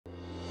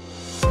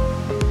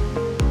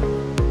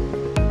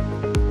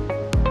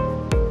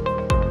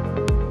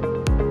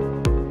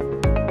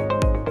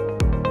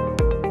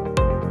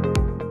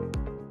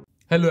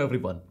Hello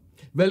everyone,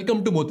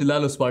 welcome to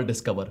Motilal Oswal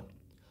discover.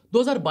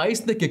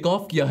 2022 ने kick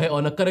off किया है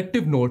on a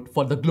corrective note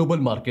for the global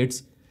markets.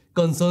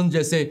 Concern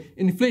जैसे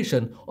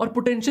inflation और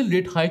potential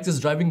rate hikes is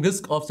driving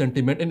risk of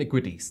sentiment in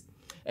equities.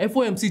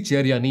 FOMC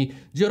chair यानी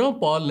Jerome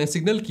Paul ने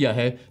signal किया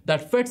है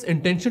that fades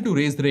intention to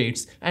raise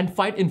rates and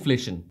fight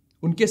inflation.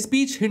 उनके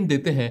speech hint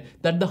देते हैं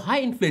that the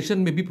high inflation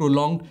में B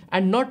prolonged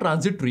and not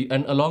transitory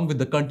and along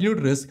with the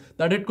continued risk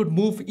that it could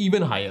move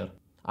even higher.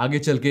 आगे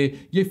चल के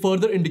ये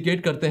further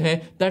indicate करते हैं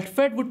that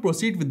fade would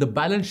proceed with the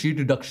balance sheet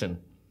reduction,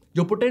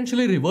 जो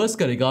potentially reverse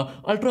करेगा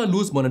ultra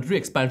loose monetary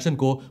expansion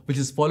को, which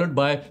is followed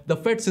by the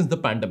Fed since the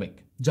pandemic.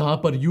 जहां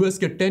पर यूएस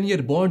के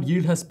 10-year bond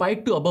yield has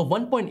spiked to above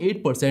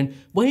 1.8%,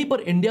 वहीं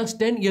पर India's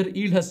 10-year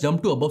yield has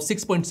jumped to above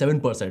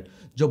 6.7%,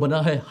 जो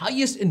बना है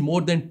highest in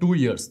more than 2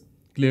 years,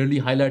 clearly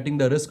highlighting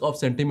the risk of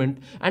sentiment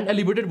and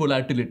elevated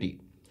volatility.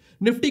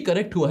 Nifty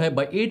correct हुआ है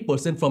by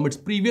 8% from its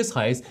previous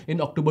highs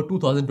in October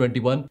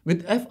 2021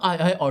 with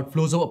FII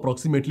outflows of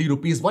approximately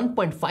rupees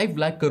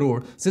 1.5 lakh crore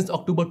since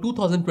October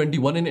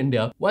 2021 in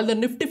India, while the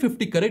Nifty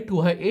 50 correct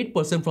हुआ है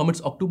 8% from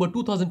its October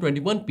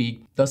 2021 peak.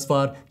 Thus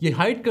far, ये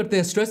hide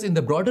करते हैं stress in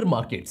the broader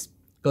markets.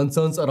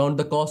 Concerns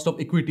around the cost of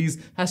equities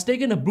has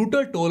taken a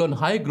brutal toll on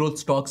high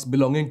growth stocks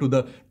belonging to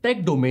the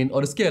tech domain,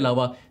 और इसके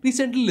अलावा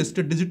recently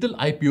listed digital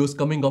IPOs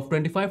coming off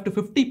 25 to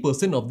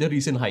 50% of their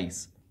recent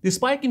highs. The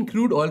spike in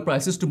crude oil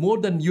prices to more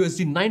than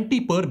 $90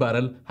 per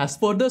barrel has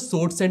further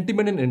soared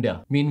sentiment in India.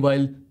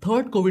 Meanwhile,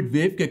 third COVID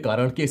wave के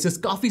कारण cases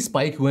काफी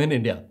spike हुए in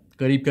India.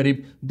 करीब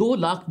 2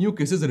 lakh new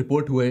cases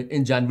report हुए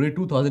in January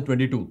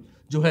 2022,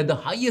 जो है the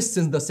highest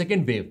since the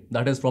second wave,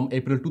 that is from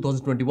April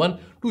 2021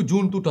 to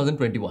June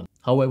 2021.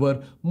 However,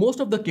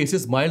 most of the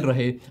cases mild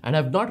रहे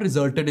and have not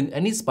resulted in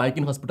any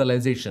spike in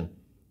hospitalization.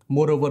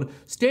 Moreover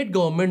state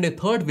government ने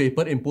third wave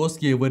पर impose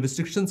किए हुए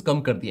restrictions कम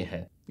कर दिए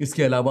हैं।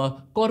 इसके अलावा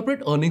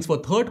corporate earnings for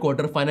third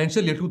quarter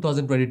financial year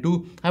 2022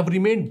 have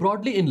remained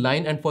broadly in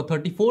line, and for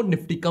 34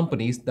 Nifty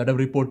companies that have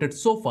reported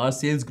so far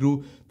sales Guru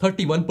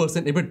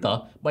 31%, EBITDA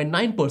by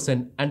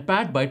 9% and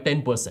PAT by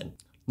 10%.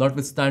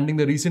 Notwithstanding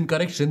the recent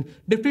correction,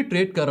 Nifty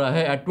trade कर रहा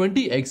है at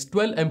 20x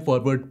 12M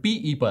forward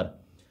PE पर।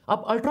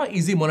 अब ultra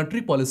easy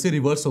monetary policy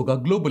reverse होगा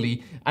globally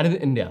and in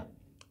India.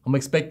 हम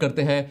expect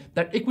करते हैं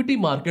that equity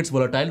markets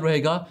volatile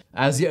रहेगा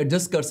एज ये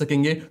एडजस्ट कर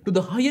सकेंगे to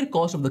the higher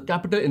cost of the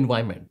capital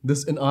environment.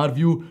 This in our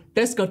view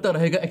test करता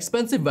रहेगा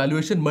एक्सपेंसिव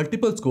वैल्यूएशन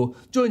मल्टीपल्स को,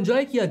 जो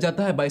एंजॉय किया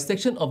जाता है by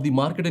section of the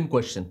market in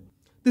question.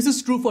 This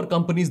is true for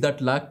companies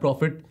that lack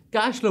profit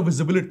cash flow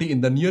visibility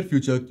in the near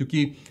future,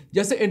 क्योंकि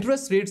जैसे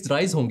interest rates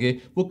rise होंगे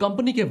वो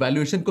कंपनी के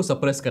वैल्यूएशन को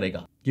सप्रेस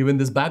करेगा। गिवन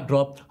दिस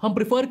बैकड्रॉप, हम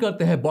prefer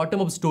करते हैं बॉटम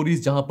अप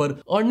स्टोरीज जहां पर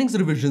earnings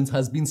revisions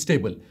has been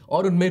stable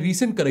और उनमें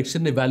रीसेंट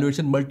करेक्शन ने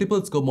वैल्यूएशन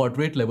मल्टीपल्स को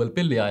मॉडरेट लेवल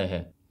पे ले आए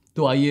हैं।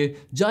 तो आइए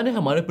जाने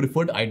हमारे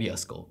प्रिफर्ड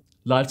आइडियाज को।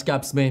 लार्ज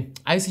कैप्स में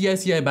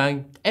ICICI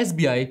bank,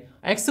 SBI,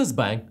 axis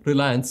bank,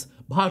 Reliance,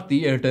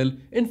 Bharti Airtel,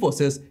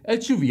 Infosys,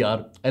 HUVR,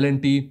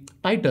 L&T,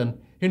 Titan,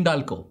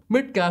 Hindalco.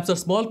 Mid caps और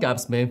स्मॉल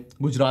कैप्स में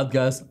Gujarat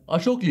gas,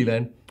 Ashok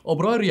Leyland,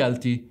 Oberoi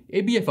realty,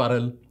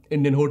 ABFRL,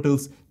 Indian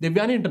hotels,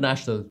 Devyani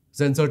international,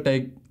 Zensar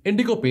take,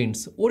 Indigo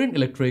paints, Orient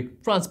electric,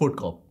 transport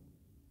Corp.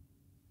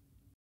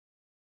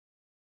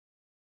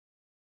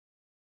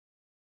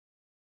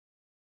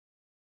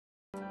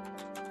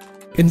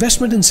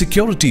 Investment in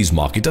securities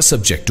market are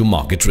subject to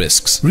market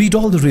risks. Read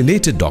all the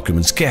related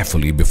documents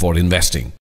carefully before investing.